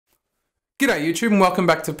G'day YouTube and welcome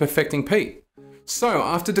back to Perfecting Pete. So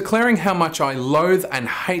after declaring how much I loathe and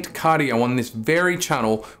hate cardio on this very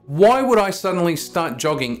channel, why would I suddenly start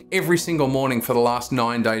jogging every single morning for the last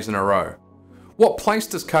 9 days in a row? What place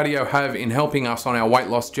does cardio have in helping us on our weight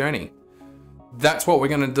loss journey? That's what we're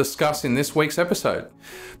going to discuss in this week's episode.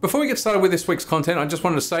 Before we get started with this week's content, I just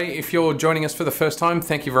wanted to say if you're joining us for the first time,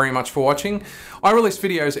 thank you very much for watching. I release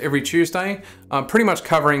videos every Tuesday, pretty much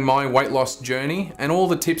covering my weight loss journey and all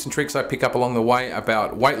the tips and tricks I pick up along the way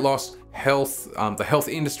about weight loss, health, the health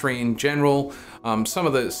industry in general, some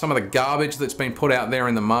of the garbage that's been put out there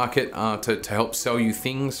in the market to help sell you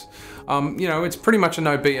things. You know, it's pretty much a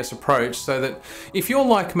no BS approach, so that if you're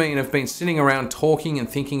like me and have been sitting around talking and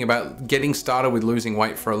thinking about getting started with losing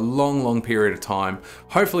weight for a long period of time,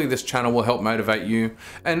 hopefully this channel will help motivate you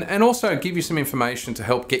and also give you some information to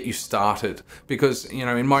help get you started. Because, you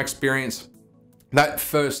know, in my experience, that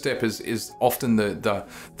first step is often the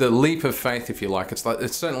leap of faith, if you like. It's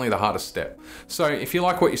certainly the hardest step. So if you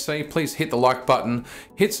like what you see, please hit the like button,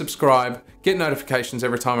 hit subscribe, get notifications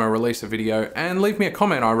every time I release a video, and leave me a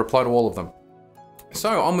comment. I reply to all of them.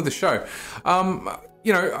 So on with the show.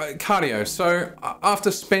 You know, cardio. So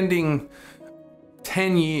after spending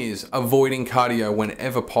 10 years avoiding cardio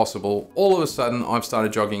whenever possible, all of a sudden I've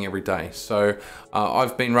started jogging every day. So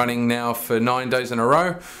I've been running now for 9 days in a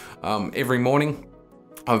row. Every morning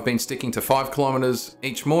I've been sticking to 5 kilometers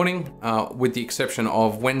each morning, with the exception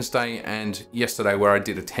of Wednesday and yesterday where I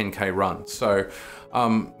did a 10K run. So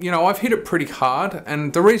you know, I've hit it pretty hard,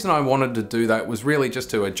 and the reason I wanted to do that was really just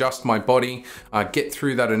to adjust my body, get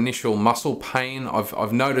through that initial muscle pain.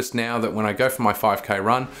 I've noticed now that when I go for my 5K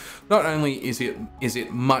run, not only is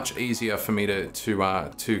it much easier for me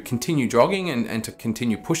to continue jogging and to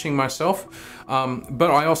continue pushing myself,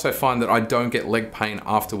 but I also find that I don't get leg pain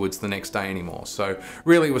afterwards the next day anymore. So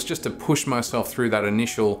really it was just to push myself through that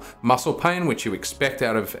initial muscle pain, which you expect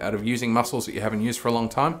out of using muscles that you haven't used for a long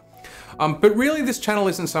time. But really this channel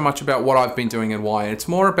isn't so much about what I've been doing and why. It's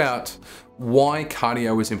more about why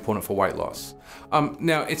cardio is important for weight loss.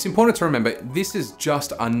 Now, it's important to remember this is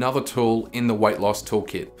just another tool in the weight loss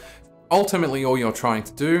toolkit. Ultimately, all you're trying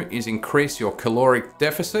to do is increase your caloric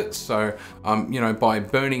deficit. So, you know, by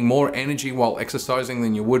burning more energy while exercising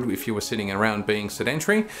than you would if you were sitting around being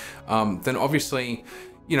sedentary, then obviously,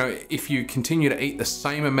 you know, if you continue to eat the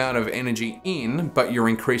same amount of energy in, but you're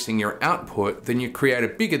increasing your output, then you create a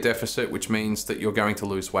bigger deficit, which means that you're going to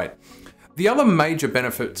lose weight. The other major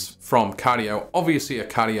benefits from cardio obviously are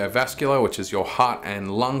cardiovascular, which is your heart and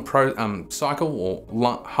lung cycle,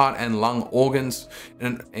 or heart and lung organs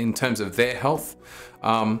in terms of their health.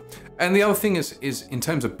 And the other thing is in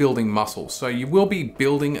terms of building muscle. So you will be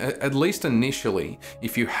building, at least initially,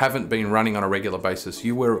 if you haven't been running on a regular basis,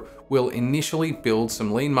 you will initially build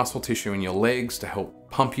some lean muscle tissue in your legs to help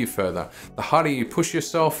pump you further. The harder you push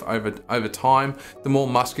yourself over time, the more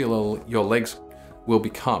muscular your legs will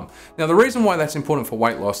become. Now, the reason why that's important for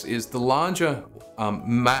weight loss is the larger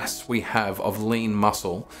mass we have of lean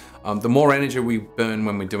muscle, the more energy we burn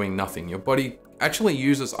when we're doing nothing. Your body actually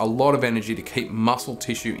uses a lot of energy to keep muscle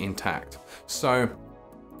tissue intact. So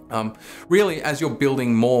really, as you're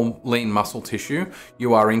building more lean muscle tissue,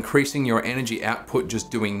 you are increasing your energy output just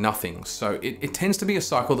doing nothing. So it tends to be a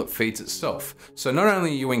cycle that feeds itself. So not only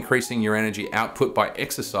are you increasing your energy output by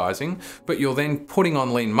exercising, but you're then putting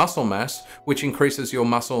on lean muscle mass, which increases your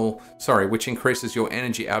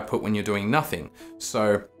energy output when you're doing nothing.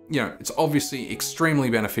 So, you know, it's obviously extremely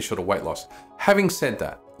beneficial to weight loss. Having said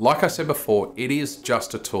that, like I said before, it is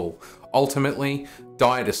just a tool. Ultimately,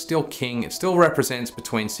 diet is still king. It still represents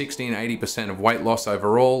between 60 and 80% of weight loss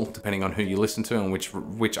overall, depending on who you listen to and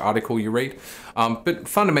which article you read. But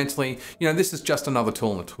fundamentally, you know, this is just another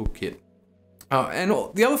tool in the toolkit. And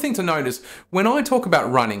the other thing to note is when I talk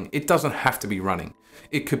about running, it doesn't have to be running.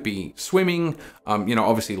 It could be swimming, you know,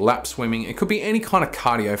 obviously lap swimming. It could be any kind of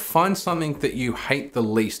cardio. Find something that you hate the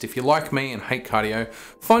least. If you're like me and hate cardio,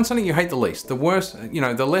 find something you hate the least. The worst, you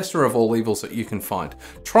know, the lesser of all evils that you can find.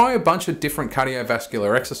 Try a bunch of different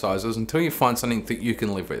cardiovascular exercises until you find something that you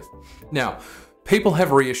can live with. Now, people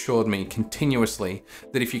have reassured me continuously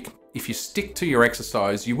that if you stick to your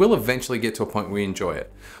exercise, you will eventually get to a point where you enjoy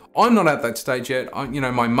it. I'm not at that stage yet. You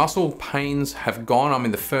know, my muscle pains have gone. I'm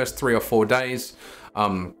in the first 3 or 4 days.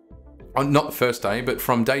 not the first day, but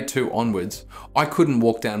from day 2 onwards, I couldn't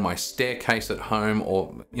walk down my staircase at home,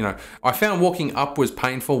 or, you know, I found walking up was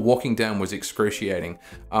painful, walking down was excruciating.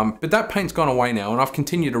 But that pain's gone away now, and I've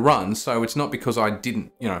continued to run, so it's not because I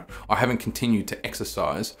didn't, you know, I haven't continued to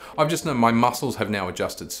exercise. I've just known my muscles have now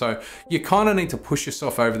adjusted. So you kind of need to push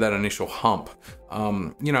yourself over that initial hump.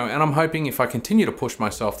 You know, and I'm hoping if I continue to push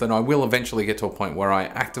myself, then I will eventually get to a point where I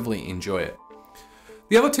actively enjoy it.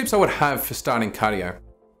 The other tips I would have for starting cardio,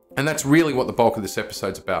 and that's really what the bulk of this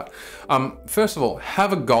episode's about. First of all,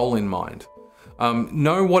 have a goal in mind.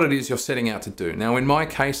 Know what it is you're setting out to do. Now, in my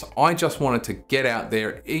case, I just wanted to get out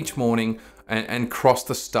there each morning and cross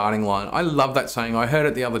the starting line. I love that saying. I heard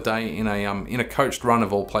it the other day in a coached run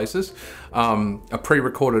of all places, a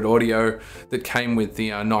pre-recorded audio that came with the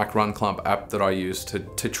Nike Run Club app that I use to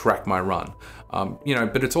track my run. You know,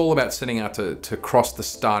 but it's all about setting out to cross the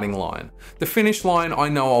starting line. The finish line, I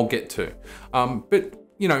know I'll get to, but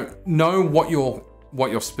you know what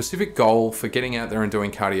your specific goal for getting out there and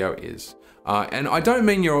doing cardio is. And I don't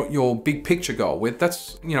mean your big picture goal.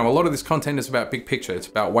 That's, you know, a lot of this content is about big picture. It's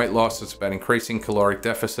about weight loss. It's about increasing caloric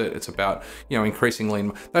deficit. It's about, you know, increasing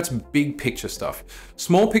lean. That's big picture stuff.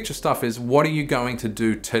 Small picture stuff is, what are you going to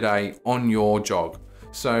do today on your jog?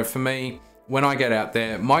 So for me, when I get out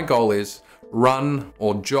there, my goal is run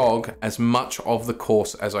or jog as much of the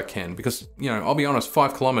course as I can, because, you know, I'll be honest,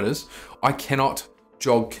 5 kilometers, I cannot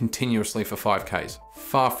jog continuously for 5Ks.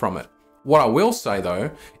 Far from it. What I will say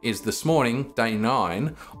though, is this morning, day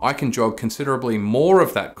 9, I can jog considerably more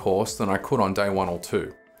of that course than I could on day 1 or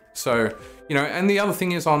 2. So, you know, and the other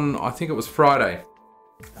thing is, on, I think it was Friday,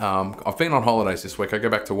 I've been on holidays this week. I go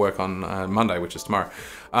back to work on Monday, which is tomorrow.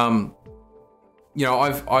 You know,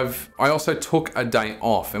 I also took a day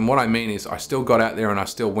off, and what I mean is I still got out there and I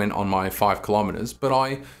still went on my 5 kilometers, but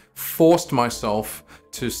I forced myself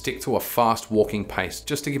to stick to a fast walking pace,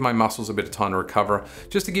 just to give my muscles a bit of time to recover,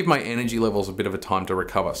 just to give my energy levels a bit of a time to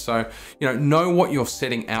recover. So, you know what you're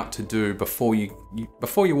setting out to do before you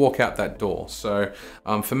walk out that door. So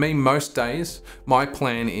for me, most days, my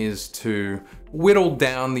plan is to whittle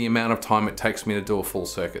down the amount of time it takes me to do a full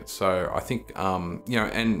circuit. So I think, you know,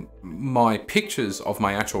 and my pictures of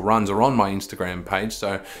my actual runs are on my Instagram page.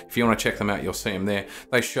 So if you want to check them out, you'll see them there.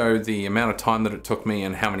 They show the amount of time that it took me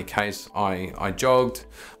and how many Ks I jogged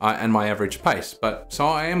and my average pace. But so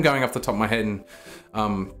I am going off the top of my head, and,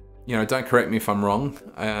 you know, don't correct me if I'm wrong.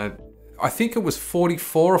 I think it was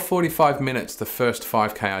 44 or 45 minutes the first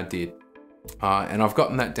 5K I did. And I've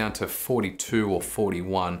gotten that down to 42 or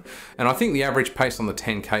 41. And I think the average pace on the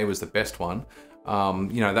 10K was the best one.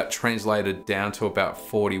 You know, that translated down to about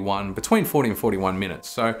 41, between 40 and 41 minutes.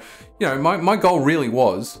 So, you know, my goal really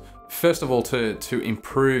was, first of all, to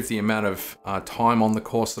improve the amount of time on the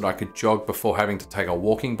course that I could jog before having to take a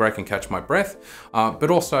walking break and catch my breath, but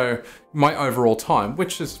also my overall time,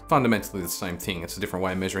 which is fundamentally the same thing. It's a different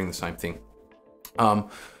way of measuring the same thing.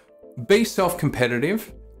 Be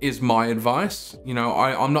self-competitive is my advice. You know,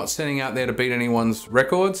 I'm not setting out there to beat anyone's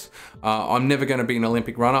records. I'm never going to be an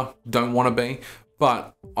Olympic runner, don't want to be,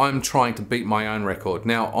 but I'm trying to beat my own record.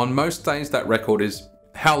 Now, on most days, that record is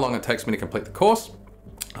how long it takes me to complete the course.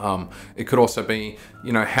 It could also be,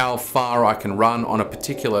 you know, how far I can run on a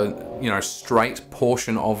particular, you know, straight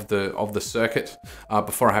portion of the circuit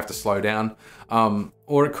before I have to slow down.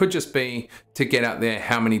 Or it could just be to get out there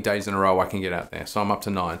how many days in a row I can get out there. So I'm up to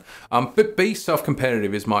 9. But be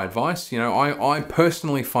self-competitive is my advice. You know, I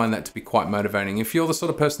personally find that to be quite motivating. If you're the sort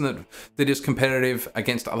of person that is competitive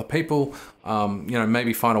against other people, you know,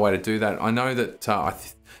 maybe find a way to do that. I know that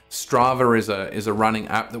Strava is a running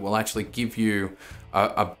app that will actually give you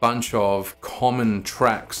a bunch of common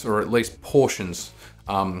tracks, or at least portions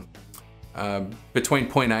between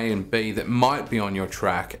point A and B that might be on your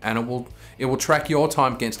track, and it will track your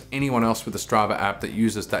time against anyone else with the Strava app that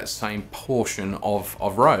uses that same portion of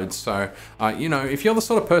roads. So you know, if you're the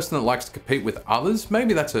sort of person that likes to compete with others,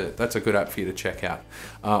 maybe that's a good app for you to check out.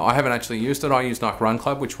 I haven't actually used it. I use Nike Run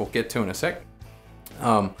Club, which we'll get to in a sec.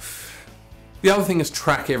 The other thing is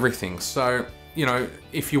track everything. So, you know,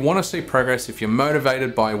 if you want to see progress, if you're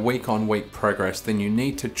motivated by week-on-week progress, then you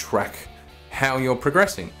need to track how you're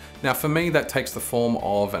progressing. Now, for me, that takes the form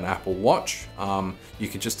of an Apple Watch. You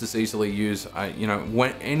could just as easily use, you know,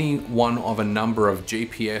 any one of a number of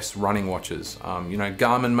GPS running watches. You know,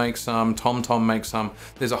 Garmin makes some, TomTom makes some.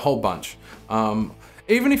 There's a whole bunch.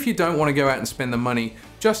 Even if you don't want to go out and spend the money,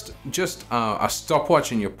 just a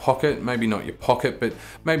stopwatch in your pocket, maybe not your pocket, but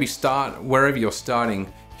maybe start wherever you're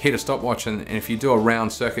starting, hit a stopwatch, and if you do a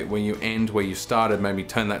round circuit where you end where you started, maybe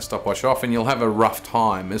turn that stopwatch off, and you'll have a rough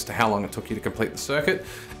time as to how long it took you to complete the circuit,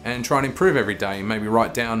 and try and improve every day. Maybe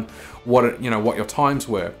write down what your times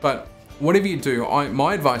were. But whatever you do,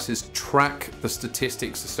 my advice is track the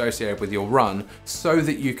statistics associated with your run so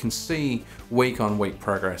that you can see week-on-week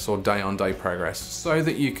progress or day-on-day progress, so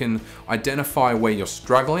that you can identify where you're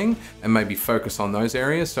struggling and maybe focus on those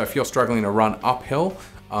areas. So if you're struggling to run uphill,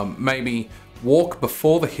 maybe walk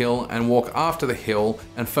before the hill and walk after the hill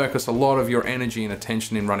and focus a lot of your energy and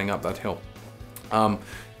attention in running up that hill.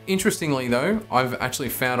 Interestingly though, I've actually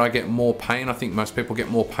found I get more pain. I think most people get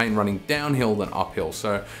more pain running downhill than uphill.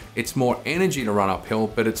 So it's more energy to run uphill,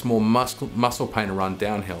 but it's more muscle pain to run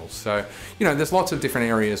downhill. So, you know, there's lots of different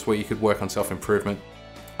areas where you could work on self-improvement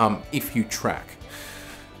if you track.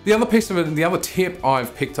 The other piece of it, the other tip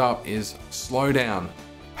I've picked up is slow down,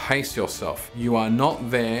 pace yourself. You are not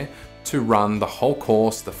there to run the whole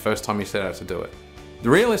course the first time you set out to do it.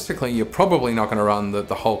 Realistically, you're probably not going to run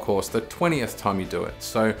the whole course the 20th time you do it.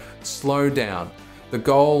 So slow down. The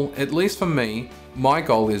goal, at least for me, my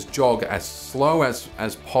goal is jog as slow as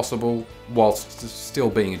possible whilst still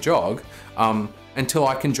being a jog until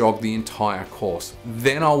I can jog the entire course.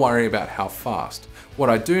 Then I'll worry about how fast. What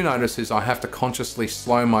I do notice is I have to consciously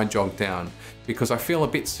slow my jog down because I feel a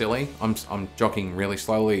bit silly. I'm jogging really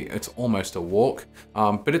slowly. It's almost a walk,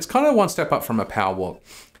 but it's kind of one step up from a power walk.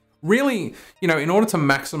 Really, you know, in order to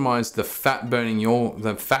maximize the fat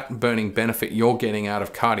burning benefit you're getting out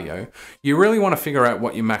of cardio, you really want to figure out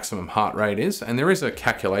what your maximum heart rate is. And there is a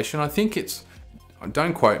calculation. I think it's,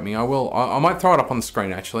 don't quote me, I might throw it up on the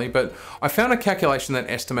screen actually, but I found a calculation that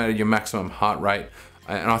estimated your maximum heart rate.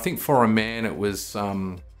 And I think for a man, it was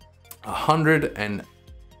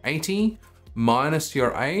 180 minus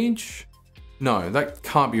your age. No, that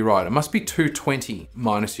can't be right. It must be 220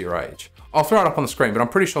 minus your age. I'll throw it up on the screen, but I'm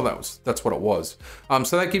pretty sure that's what it was.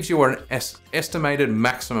 So that gives you an estimated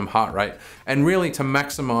maximum heart rate. And really to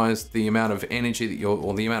maximize the amount of energy that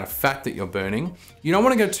or the amount of fat that you're burning, you don't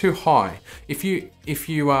want to go too high. If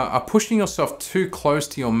you are pushing yourself too close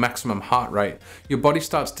to your maximum heart rate, your body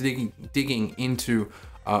starts digging into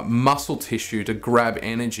muscle tissue to grab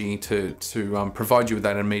energy to provide you with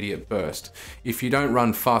that immediate burst. If you don't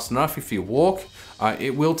run fast enough, if you walk,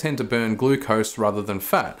 it will tend to burn glucose rather than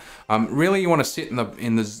fat. Really, you want to sit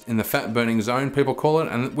in the fat burning zone, people call it,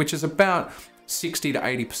 and which is about 60 to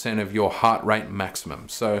 80% of your heart rate maximum.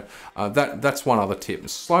 So that's one other tip.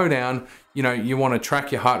 Slow down. You know, you want to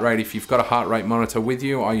track your heart rate. If you've got a heart rate monitor with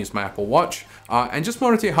you, I use my Apple Watch, and just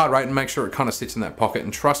monitor your heart rate and make sure it kind of sits in that pocket.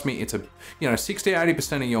 And trust me, it's 60 to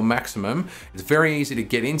 80% of your maximum. It's very easy to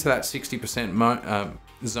get into that 60%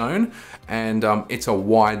 zone, and it's a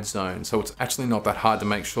wide zone. So it's actually not that hard to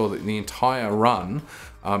make sure that the entire run,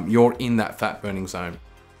 you're in that fat burning zone.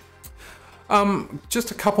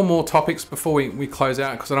 Just a couple more topics before we close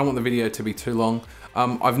out, because I don't want the video to be too long.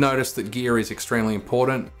 I've noticed that gear is extremely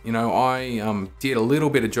important. You know, I did a little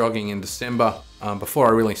bit of jogging in December before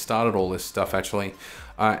I really started all this stuff actually.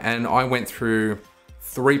 And I went through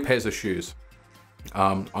 3 pairs of shoes.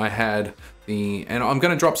 I had and I'm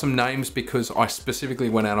gonna drop some names because I specifically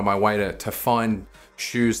went out of my way to find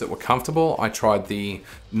shoes that were comfortable. I tried the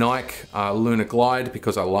Nike Lunar Glide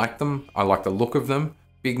because I liked them. I like the look of them.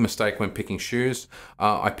 Big mistake when picking shoes.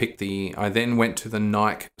 I then went to the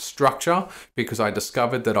Nike Structure because I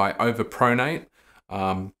discovered that I overpronate.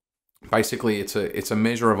 Basically, it's a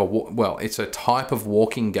measure of it's a type of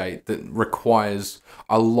walking gait that requires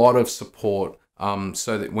a lot of support,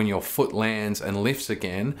 so that when your foot lands and lifts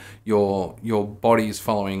again, your body is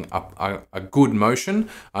following a good motion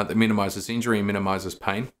that minimizes injury and minimizes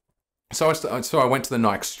pain. So I went to the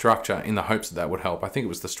Nike Structure in the hopes that would help. I think it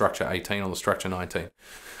was the Structure 18 or the Structure 19.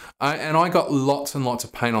 And I got lots and lots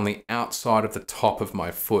of pain on the outside of the top of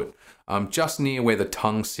my foot, just near where the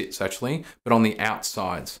tongue sits actually, but on the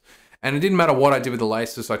outsides. And it didn't matter what I did with the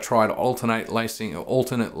laces. I tried alternate lacing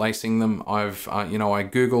them. I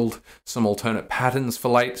Googled some alternate patterns for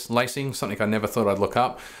lacing, something I never thought I'd look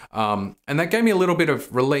up. And that gave me a little bit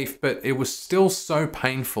of relief, but it was still so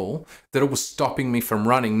painful that it was stopping me from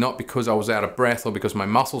running, not because I was out of breath or because my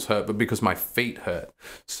muscles hurt, but because my feet hurt.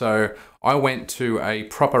 So I went to a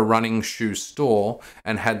proper running shoe store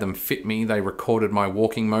and had them fit me. They recorded my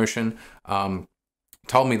walking motion.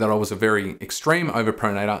 Told me that I was a very extreme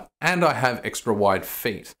overpronator and I have extra wide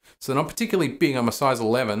feet. So they're not particularly big. I'm a size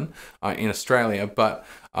 11 in Australia, but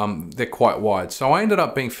they're quite wide. So I ended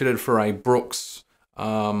up being fitted for a Brooks,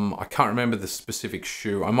 I can't remember the specific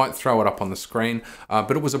shoe. I might throw it up on the screen,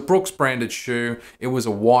 but it was a Brooks branded shoe. It was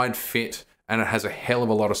a wide fit and it has a hell of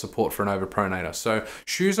a lot of support for an overpronator. So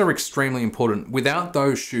shoes are extremely important. Without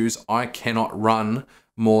those shoes, I cannot run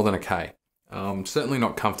more than a K. Certainly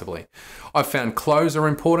not comfortably. I've found clothes are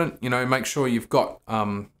important. You know, make sure you've got,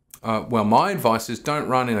 well, my advice is don't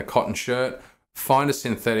run in a cotton shirt. find a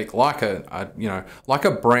synthetic like like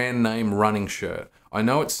a brand name running shirt. I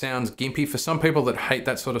know it sounds gimpy for some people that hate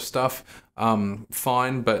that sort of stuff.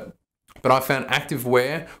 Fine, but I found active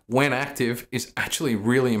wear, when active, is actually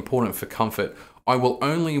really important for comfort. I will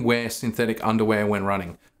only wear synthetic underwear when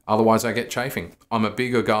running. Otherwise, I get chafing. I'm a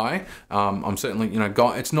bigger guy. I'm certainly,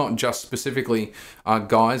 guy. It's not just specifically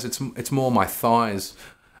guys. It's more my thighs,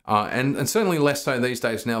 and certainly less so these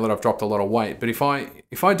days now that I've dropped a lot of weight. But if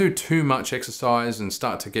I do too much exercise and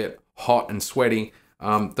start to get hot and sweaty,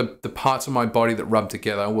 the parts of my body that rub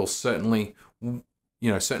together will certainly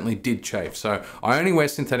did chafe. So I only wear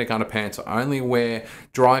synthetic underpants. I only wear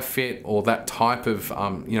dry fit or that type of,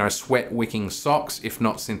 sweat wicking socks, if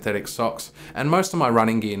not synthetic socks. And most of my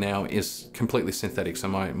running gear now is completely synthetic. So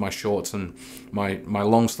my shorts and my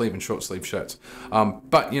long sleeve and short sleeve shirts.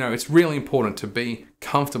 But it's really important to be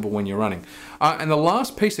comfortable when you're running. And the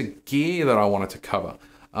last piece of gear that I wanted to cover,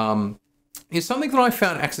 is something that I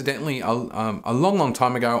found accidentally a long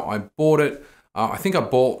time ago. I bought it. I think I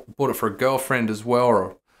bought it for a girlfriend as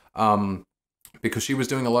well, because she was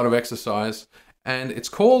doing a lot of exercise. And it's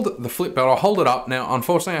called the flip belt. I'll hold it up. Now,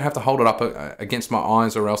 unfortunately, I have to hold it up against my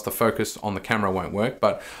eyes or else the focus on the camera won't work.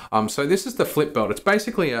 But so this is the flip belt. It's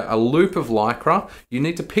basically a loop of Lycra. You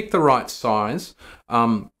need to pick the right size.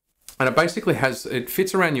 And it basically it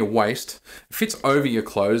fits around your waist, it fits over your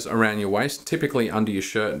clothes around your waist, typically under your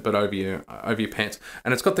shirt, but over your pants.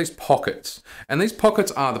 And it's got these pockets. And these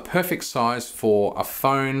pockets are the perfect size for a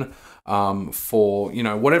phone, for,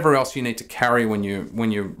 whatever else you need to carry when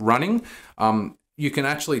you're running. You can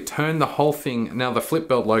actually turn the whole thing. Now the flip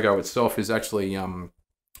belt logo itself is actually,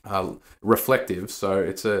 reflective, so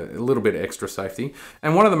it's a little bit extra safety.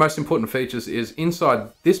 And one of the most important features is inside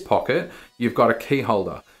this pocket, you've got a key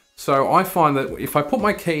holder. So I find that if I put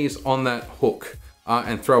my keys on that hook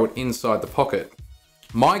and throw it inside the pocket,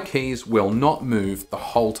 my keys will not move the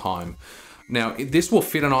whole time. Now, this will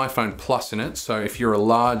fit an iPhone Plus in it. So if you're a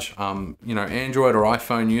large, Android or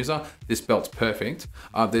iPhone user, this belt's perfect.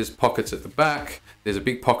 There's pockets at the back, there's a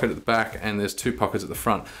big pocket at the back, and there's 2 pockets at the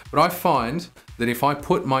front. But I find that if I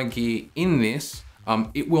put my gear in this,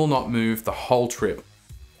 it will not move the whole trip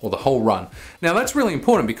or the whole run. Now that's really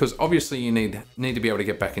important because obviously you need to be able to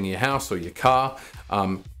get back into your house or your car.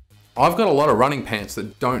 I've got a lot of running pants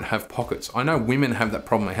that don't have pockets. I know women have that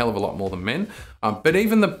problem a hell of a lot more than men, but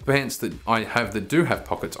even the pants that I have that do have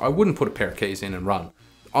pockets, I wouldn't put a pair of keys in and run.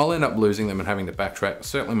 I'll end up losing them and having to backtrack.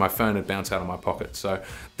 Certainly my phone would bounce out of my pocket. So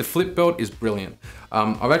the flip belt is brilliant.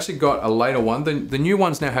 I've actually got a later one. The new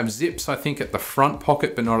ones now have zips, I think, at the front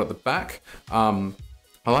pocket, but not at the back.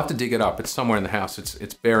 I'll have to dig it up. It's somewhere in the house.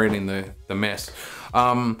 It's buried in the mess.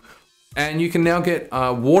 And you can now get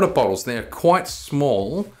water bottles. They're quite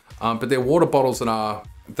small, but they're water bottles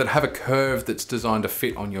that have a curve that's designed to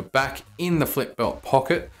fit on your back in the flip belt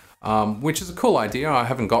pocket, which is a cool idea. I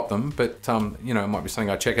haven't got them, but it might be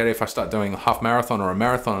something I check out if I start doing a half marathon or a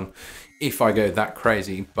marathon, if I go that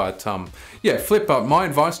crazy. But yeah, flip belt. My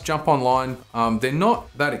advice: jump online. They're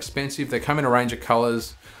not that expensive. They come in a range of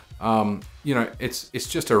colors. It's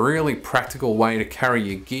just a really practical way to carry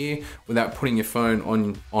your gear without putting your phone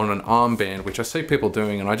on an armband, which I see people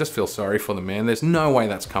doing, and I just feel sorry for them, man. There's no way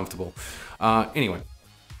that's comfortable. Anyway,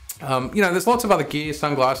 there's lots of other gear,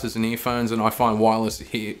 sunglasses and earphones, and I find wireless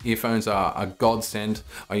earphones are a godsend.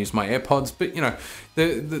 I use my AirPods, but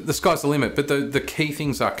the sky's the limit. But the key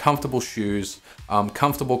things are comfortable shoes,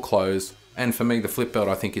 comfortable clothes, and for me, the flip belt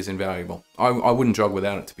I think is invaluable. I wouldn't jog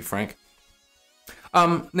without it, to be frank.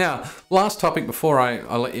 Now, last topic before I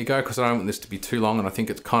let you go, because I don't want this to be too long, and I think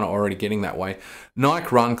it's kind of already getting that way. Nike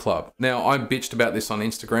Run Club. Now, I bitched about this on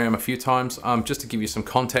Instagram a few times, just to give you some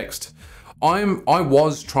context. I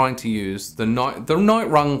was trying to use the Nike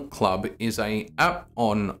Run Club is a app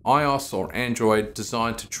on iOS or Android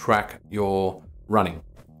designed to track your running.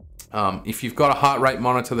 If you've got a heart rate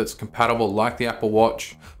monitor that's compatible, like the Apple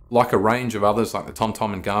Watch, like a range of others, like the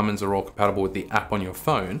TomTom and Garmin's are all compatible with the app on your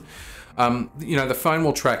phone. The phone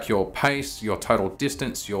will track your pace, your total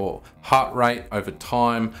distance, your heart rate over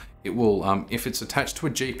time. It will, if it's attached to a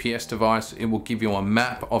GPS device, it will give you a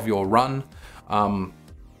map of your run. And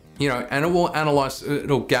it will analyze,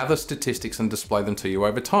 it'll gather statistics and display them to you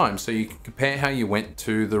over time. So you can compare how you went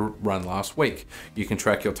to the run last week. You can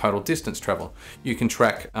track your total distance travel. You can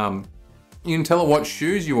track, you can tell it what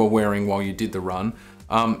shoes you were wearing while you did the run.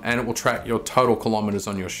 And it will track your total kilometers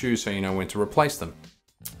on your shoes so you know when to replace them.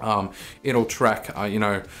 It'll track,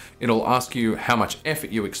 it'll ask you how much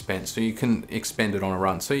effort you expend so you can expend it on a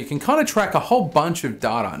run. So you can kind of track a whole bunch of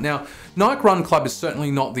data. Now, Nike Run Club is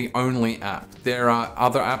certainly not the only app. There are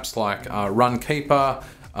other apps like Runkeeper.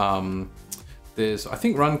 There's, I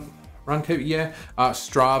think Run Runkeeper, yeah.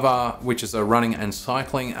 Strava, which is a running and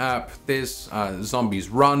cycling app. There's Zombies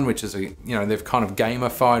Run, which is they've kind of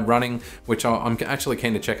gamified running, which I'm actually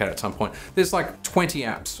keen to check out at some point. There's like 20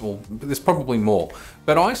 apps, or there's probably more.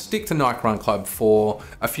 But I stick to Nike Run Club for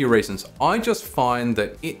a few reasons. I just find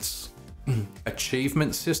that its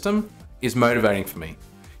achievement system is motivating for me.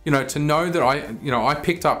 To know that I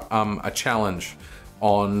picked up a challenge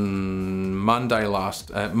on Monday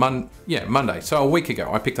Monday. So a week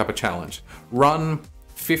ago, I picked up a challenge. Run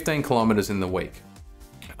 15 kilometers in the week.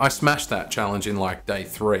 I smashed that challenge in like day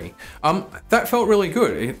 3. That felt really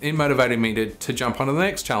good. It motivated me to jump onto the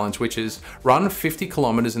next challenge, which is run 50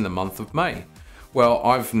 kilometers in the month of May. Well,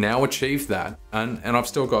 I've now achieved that, and I've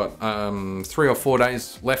still got 3 or 4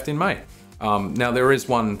 days left in May. Now there is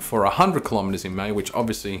one for 100 kilometers in May, which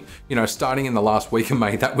obviously, starting in the last week of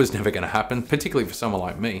May, that was never going to happen, particularly for someone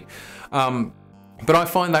like me. But I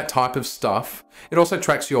find that type of stuff, it also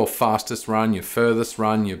tracks your fastest run, your furthest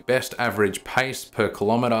run, your best average pace per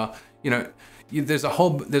kilometer. There's a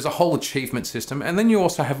whole achievement system, and then you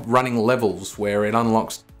also have running levels where it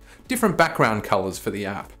unlocks different background colors for the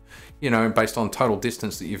app, based on total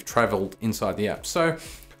distance that you've traveled inside the app. So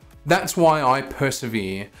that's why I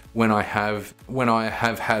persevere when I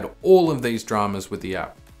have had all of these dramas with the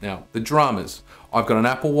app. Now, the dramas, I've got an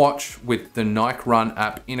Apple Watch with the Nike Run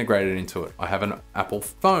app integrated into it. I have an Apple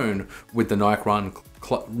phone with the Nike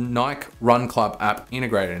Run Club app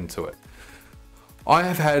integrated into it. I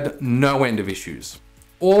have had no end of issues.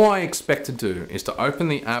 All I expect to do is to open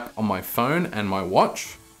the app on my phone and my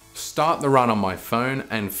watch, start the run on my phone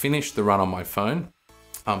and finish the run on my phone,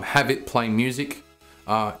 have it play music,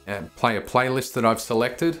 and play a playlist that I've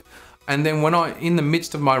selected. And then when in the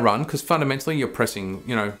midst of my run, because fundamentally you're pressing,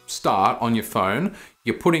 start on your phone,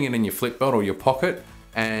 you're putting it in your flip belt or your pocket,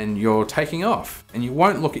 and you're taking off, and you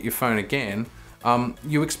won't look at your phone again.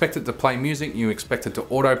 You expect it to play music, you expect it to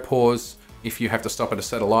auto pause if you have to stop at a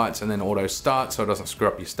set of lights, and then auto start so it doesn't screw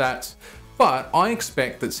up your stats. But I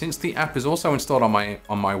expect that since the app is also installed on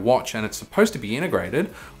my watch and it's supposed to be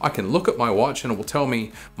integrated, I can look at my watch and it will tell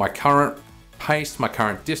me my current pace, my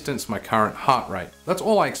current distance, my current heart rate. That's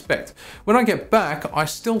all I expect. When I get back, I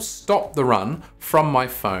still stop the run from my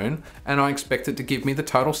phone and I expect it to give me the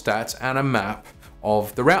total stats and a map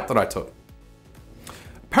of the route that I took.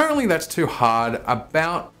 Apparently that's too hard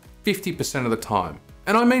about 50% of the time.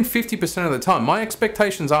 And I mean 50% of the time. My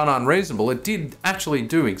expectations aren't unreasonable. It did actually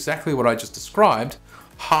do exactly what I just described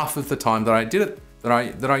half of the time that I did it,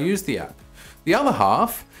 that I used the app. The other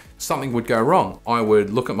half, something would go wrong. I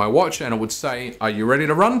would look at my watch and it would say, "Are you ready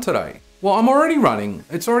to run today?" Well, I'm already running.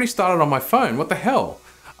 It's already started on my phone. What the hell?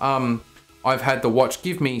 I've had the watch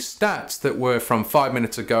give me stats that were from 5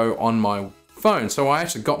 minutes ago on my phone. So I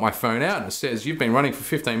actually got my phone out and it says, "You've been running for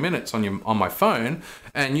 15 minutes on my phone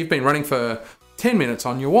and you've been running for 10 minutes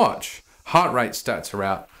on your watch." Heart rate stats are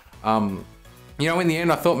out. In the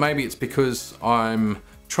end, I thought maybe it's because I'm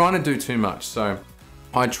trying to do too much. So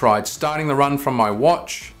I tried starting the run from my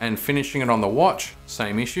watch and finishing it on the watch,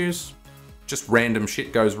 same issues. Just random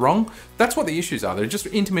shit goes wrong. That's what the issues are. They're just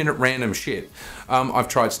intermittent random shit. I've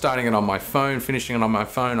tried starting it on my phone, finishing it on my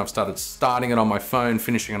phone. I've started starting it on my phone,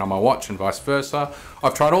 finishing it on my watch, and vice versa.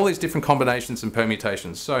 I've tried all these different combinations and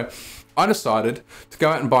permutations. So I decided to go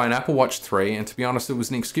out and buy an Apple Watch 3, and to be honest, it was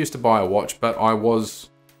an excuse to buy a watch, but I was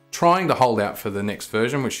trying to hold out for the next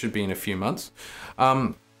version, which should be in a few months.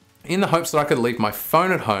 In the hopes that I could leave my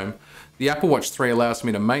phone at home. The Apple Watch 3 allows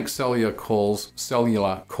me to make cellular calls.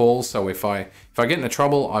 So if I get into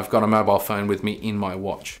trouble, I've got a mobile phone with me in my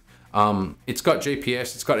watch. It's got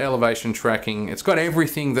GPS, it's got elevation tracking, it's got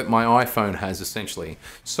everything that my iPhone has essentially.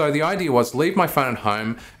 So the idea was leave my phone at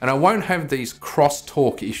home and I won't have these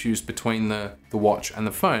cross-talk issues between the watch and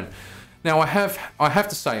the phone. Now I have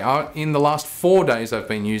to say, in the last 4 days I've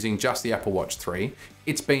been using just the Apple Watch 3,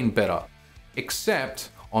 it's been better. Except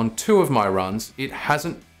on 2 of my runs, it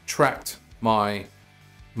hasn't tracked my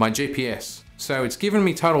GPS. So it's given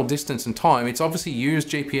me total distance and time. It's obviously used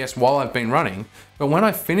GPS while I've been running, but when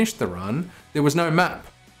I finished the run, there was no map.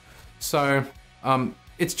 So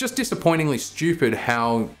it's just disappointingly stupid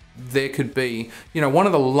how there could be, one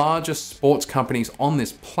of the largest sports companies on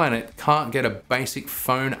this planet can't get a basic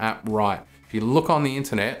phone app right. If you look on the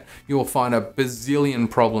internet, you will find a bazillion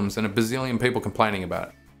problems and a bazillion people complaining about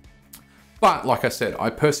it. But like I said, I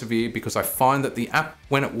persevere because I find that the app,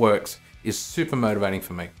 when it works, is super motivating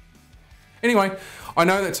for me. Anyway, I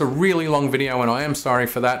know that's a really long video and I am sorry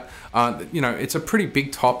for that. It's a pretty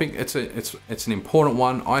big topic. It's an important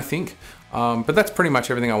one, I think. But that's pretty much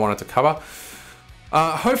everything I wanted to cover.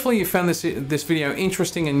 Hopefully you found this video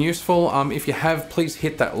interesting and useful. If you have, please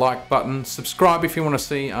hit that like button. Subscribe if you want to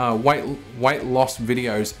see weight loss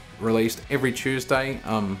videos released every Tuesday,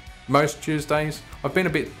 most Tuesdays. I've been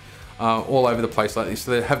a bit all over the place lately,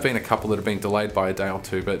 so there have been a couple that have been delayed by a day or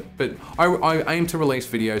two, but I aim to release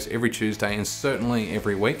videos every Tuesday and certainly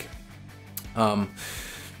every week.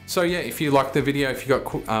 So yeah, if you liked the video, if you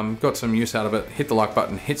got some use out of it, hit the like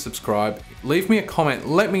button, hit subscribe, leave me a comment,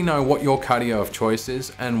 let me know what your cardio of choice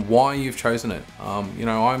is and why you've chosen it. You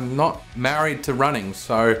know, I'm not married to running,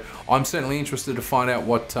 so I'm certainly interested to find out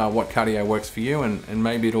what cardio works for you, and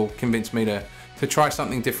maybe it'll convince me to try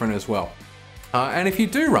something different as well. And if you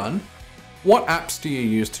do run, what apps do you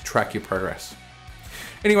use to track your progress?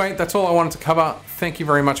 Anyway, that's all I wanted to cover. Thank you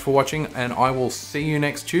very much for watching, and I will see you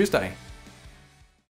next Tuesday.